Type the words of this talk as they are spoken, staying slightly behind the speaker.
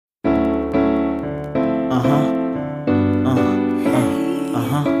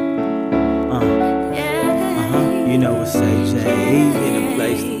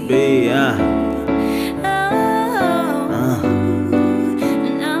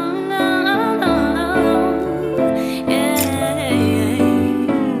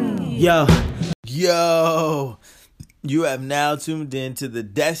Yo, you have now tuned in to the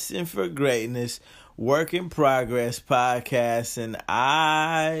Destined for Greatness Work in Progress podcast, and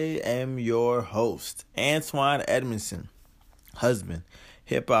I am your host, Antoine Edmondson, husband,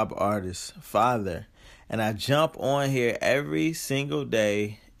 hip hop artist, father, and I jump on here every single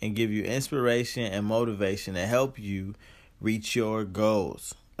day and give you inspiration and motivation to help you reach your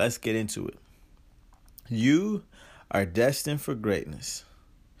goals. Let's get into it. You are destined for greatness.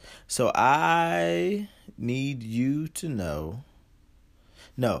 So I need you to know.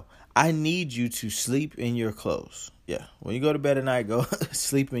 No, I need you to sleep in your clothes. Yeah, when you go to bed at night, go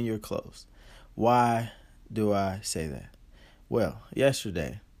sleep in your clothes. Why do I say that? Well,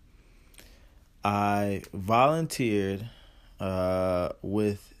 yesterday, I volunteered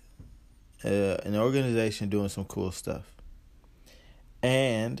with an organization doing some cool stuff.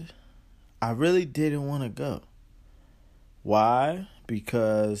 And I really didn't want to go. Why?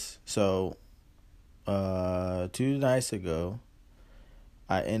 Because, 2 nights ago,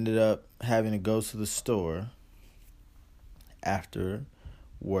 I ended up having to go to the store after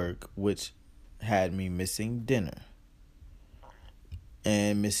work, which had me missing dinner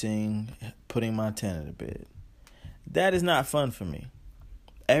and missing putting my tenant to bed. That is not fun for me.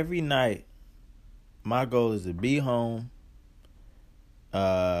 Every night, my goal is to be home,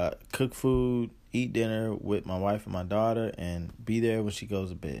 cook food, eat dinner with my wife and my daughter, and be there when she goes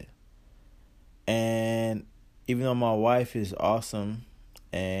to bed. And even though my wife is awesome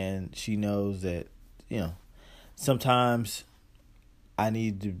and she knows that, sometimes I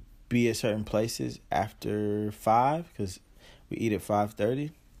need to be at certain places after 5 because we eat at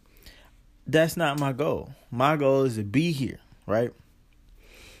 5:30. That's not my goal. My goal is to be here, right?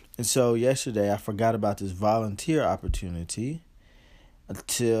 And so yesterday I forgot about this volunteer opportunity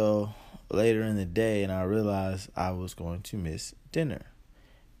until later in the day, and I realized I was going to miss dinner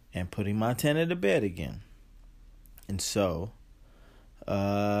and putting my tenant to bed again. And so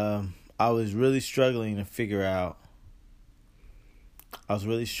I was really struggling to figure out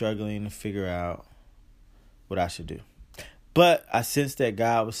what I should do. But I sensed that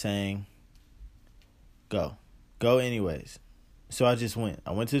God was saying, go anyways. So I just went.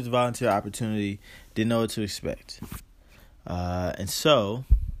 I went to this volunteer opportunity, didn't know what to expect. And so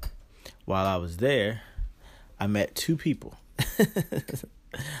while I was there, I met two people.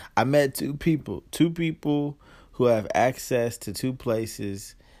 Two people who have access to two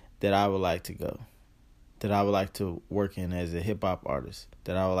places that I would like to go, that I would like to work in as a hip hop artist,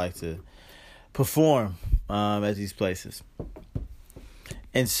 that I would like to perform at these places.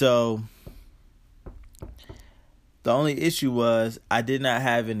 And so the only issue was I did not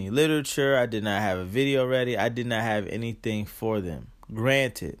have any literature. I did not have a video ready. I did not have anything for them.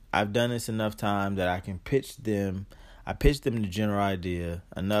 Granted, I've done this enough time that I can pitch them. I pitched them the general idea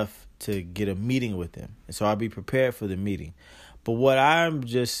enough to get a meeting with them. And so I'll be prepared for the meeting. But what I'm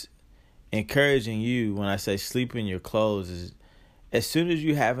just encouraging you when I say sleep in your clothes is as soon as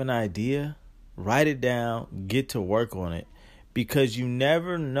you have an idea, write it down, get to work on it, because you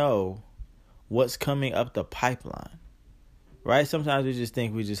never know what's coming up the pipeline, right? Sometimes we just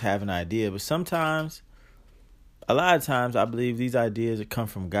think we just have an idea, but a lot of times, I believe these ideas that come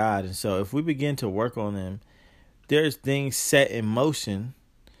from God. And so if we begin to work on them, there's things set in motion.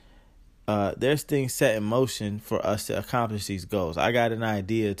 There's things set in motion for us to accomplish these goals. I got an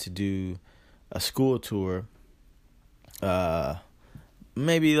idea to do a school tour,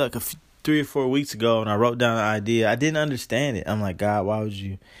 maybe like 3 or 4 weeks ago, and I wrote down the idea. I didn't understand it. I'm like, God, why would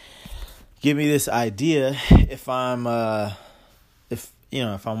you give me this idea if I'm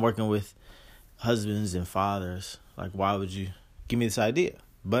working with husbands and fathers? Like, why would you give me this idea?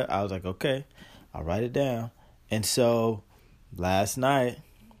 But I was like, okay, I'll write it down. And so last night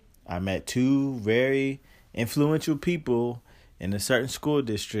I met two very influential people in a certain school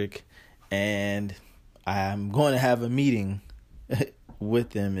district, and I'm going to have a meeting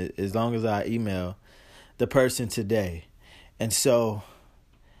with them as long as I email the person today. And so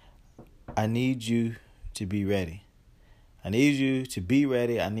I need you to be ready. I need you to be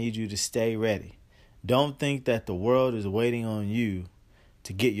ready. I need you to stay ready. Don't think that the world is waiting on you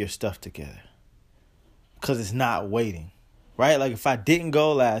to get your stuff together, because it's not waiting, right? Like if I didn't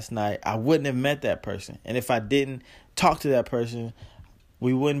go last night, I wouldn't have met that person. And if I didn't talk to that person,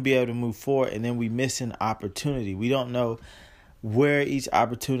 we wouldn't be able to move forward. And then we miss an opportunity. We don't know where each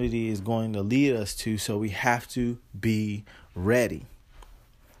opportunity is going to lead us to. So we have to be ready.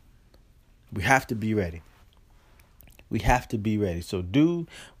 We have to be ready. So do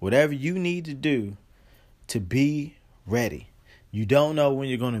whatever you need to do to be ready. You don't know when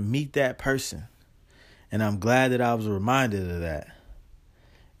you're going to meet that person. And I'm glad that I was reminded of that.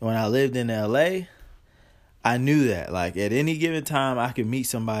 when I lived in LA, I knew that. Like, at any given time, I could meet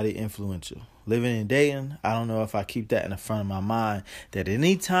somebody influential. Living in Dayton, I don't know if I keep that in the front of my mind, that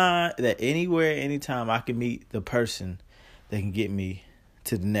anytime I can meet the person that can get me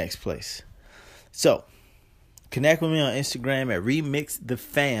to the next place. So, connect with me on Instagram at Remix the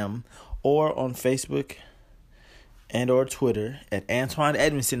Fam, or on Facebook and or Twitter at Antoine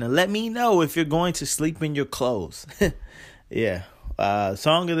Edmondson, and let me know if you're going to sleep in your clothes. Yeah.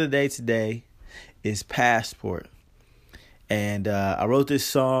 Song of the day today is Passport. And I wrote this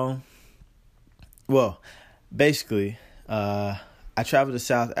song. Well, basically, I traveled to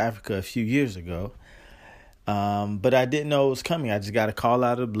South Africa a few years ago. But I didn't know it was coming. I just got a call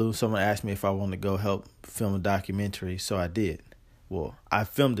out of the blue. Someone asked me if I wanted to go help film a documentary. So I did. Well, I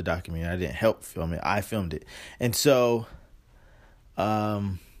filmed the documentary. I didn't help film it. I filmed it. And so I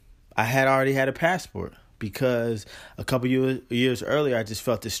had already had a passport, because a couple years earlier, I just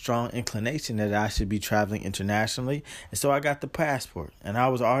felt this strong inclination that I should be traveling internationally. And so I got the passport, and I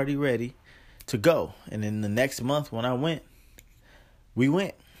was already ready to go. And then the next month when I went, we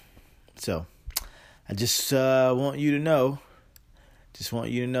went. So I just want you to know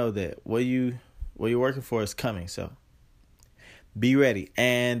that what you're working for is coming. So be ready,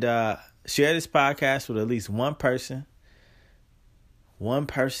 and share this podcast with at least one person,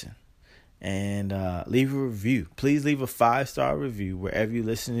 and leave a review. Please leave a 5-star review wherever you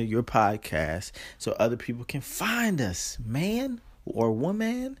listen to your podcast, so other people can find us, man or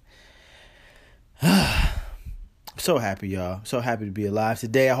woman. I'm so happy, y'all. I'm so happy to be alive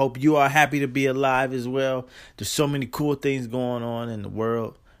today. I hope you are happy to be alive as well. There's so many cool things going on in the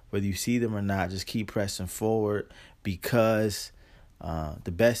world, whether you see them or not. Just keep pressing forward, because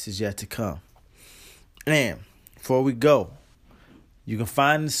the best is yet to come. And before we go, you can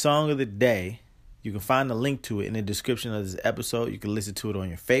find the song of the day. You can find the link to it in the description of this episode. You can listen to it on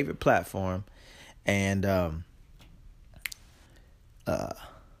your favorite platform. And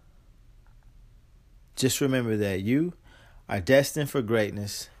just remember that you are destined for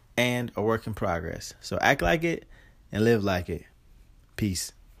greatness and a work in progress. So act like it and live like it.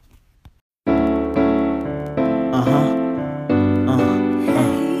 Peace.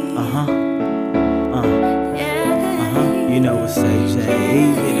 You know what's AJ,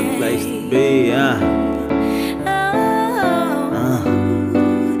 in a place to be,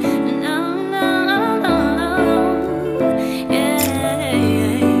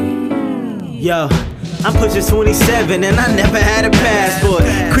 Yo, I'm pushing 27 and I never had a passport.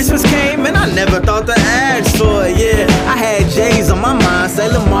 Christmas came and I never thought to ask for it, yeah. I had J's on my mind,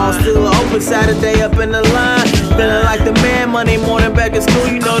 Sailor Mall still open, Saturday up in the line. Feeling like the man, Monday morning back at school.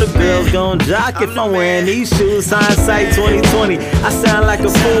 You know the girls gon' jock if I'm wearing these shoes. Hindsight 2020, I sound like a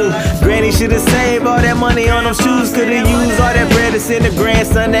fool. Granny should've saved all that money on them shoes. Could've used all that bread to send the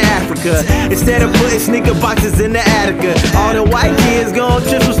grandson to Africa, instead of putting sneaker boxes in the Attica. All the white kids gon'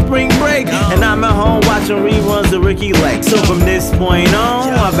 trip for spring break, and I'm at home watching reruns of Ricky Lake. So from this point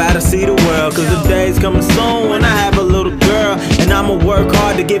on, I better see the world, cause the day's coming soon when I have a little girl, and I'ma work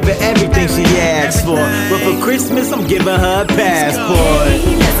hard to give her everything she asks for. But for Christmas, I'm giving her a passport.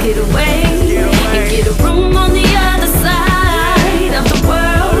 Let's get away and get a room on the other side of the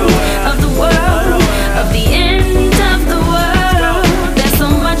world, of the world, of the end of the world. There's so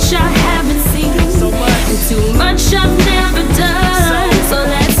much I haven't seen, and too much I've never done. So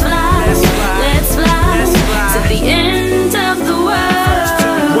let's fly to the end of the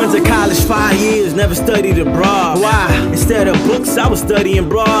world. Went to college 5 years, never studied abroad. Why? Instead of books, I was studying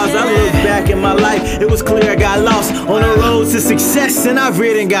bras. I look back in my life, it was clear I got lost on the road to success, and I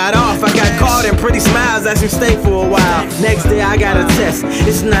really got off. I got caught in pretty smiles, I should stay for a while. Next day I got a test,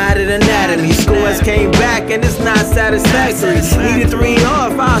 it's not an anatomy. Scores came back and it's not satisfactory. Needed 3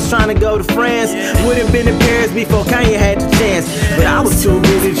 off, I was trying to go to France. Would've been in Paris before Kanye had the chance, but I was too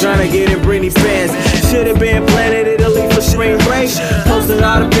busy trying to get in Britney fans. Should've been Planet Italy for spring break, posting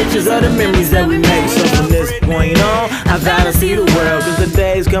all the pictures of the memories that we made. So from this point on, I gotta see the world, cause the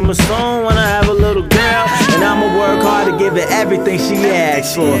day's coming soon when I have a little girl, and I'ma work hard to give her everything she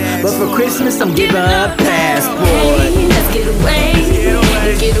asks for. But for Christmas, I'm giving her a passport. Let's get away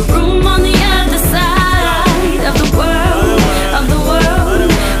and get a room on the other side of the world, of the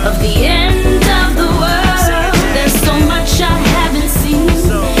world, of the end of the world. There's so much I haven't seen,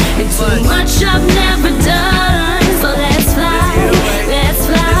 and too much I've never done. So let's fly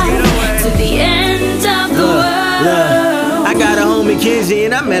to the end of the world. I got a homie Kenji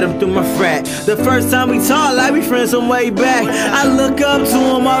and I met him through my frat. The first time we talked, like we friends some way back. I look up to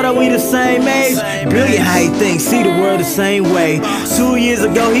him, although we the same age. Brilliant how he thinks, see the world the same way. 2 years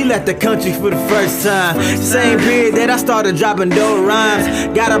ago, he left the country for the first time. Same period that I started dropping dope rhymes.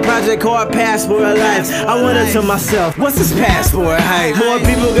 Got a project called Passport Life. I wonder to myself, what's this passport hype? More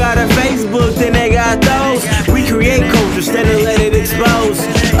people got a Facebook than they got those. We create culture instead of let it expose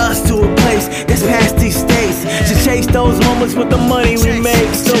us to a place that's past these states. To chase those moments with the money we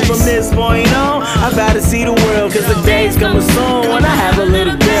make. So from this point on, I'm about to see the world, cause the day's coming soon when I have a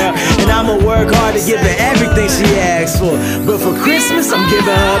little girl. And I'ma work hard to give her everything she asks for. But for Christmas, I'm giving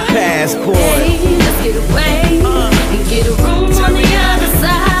her a passport. Hey, let's get away and get a room on the other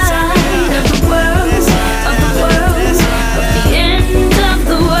side of the world, of the world, of the end of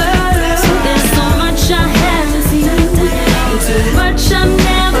the world. There's so much I haven't seen, and too much I've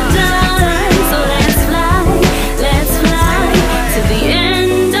never done. So let's fly to the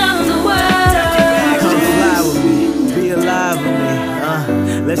end of the world. Come fly with me, be alive with me.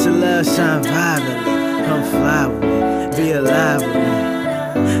 Let your love shine vibrantly. Come fly with me, be alive with me.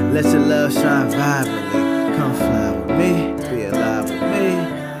 Let your love shine vibrantly. Come fly with me, be alive with me.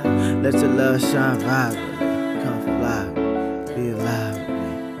 Let your love shine vibrantly. Come fly, be alive with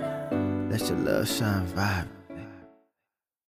me. Let your love shine vibrantly.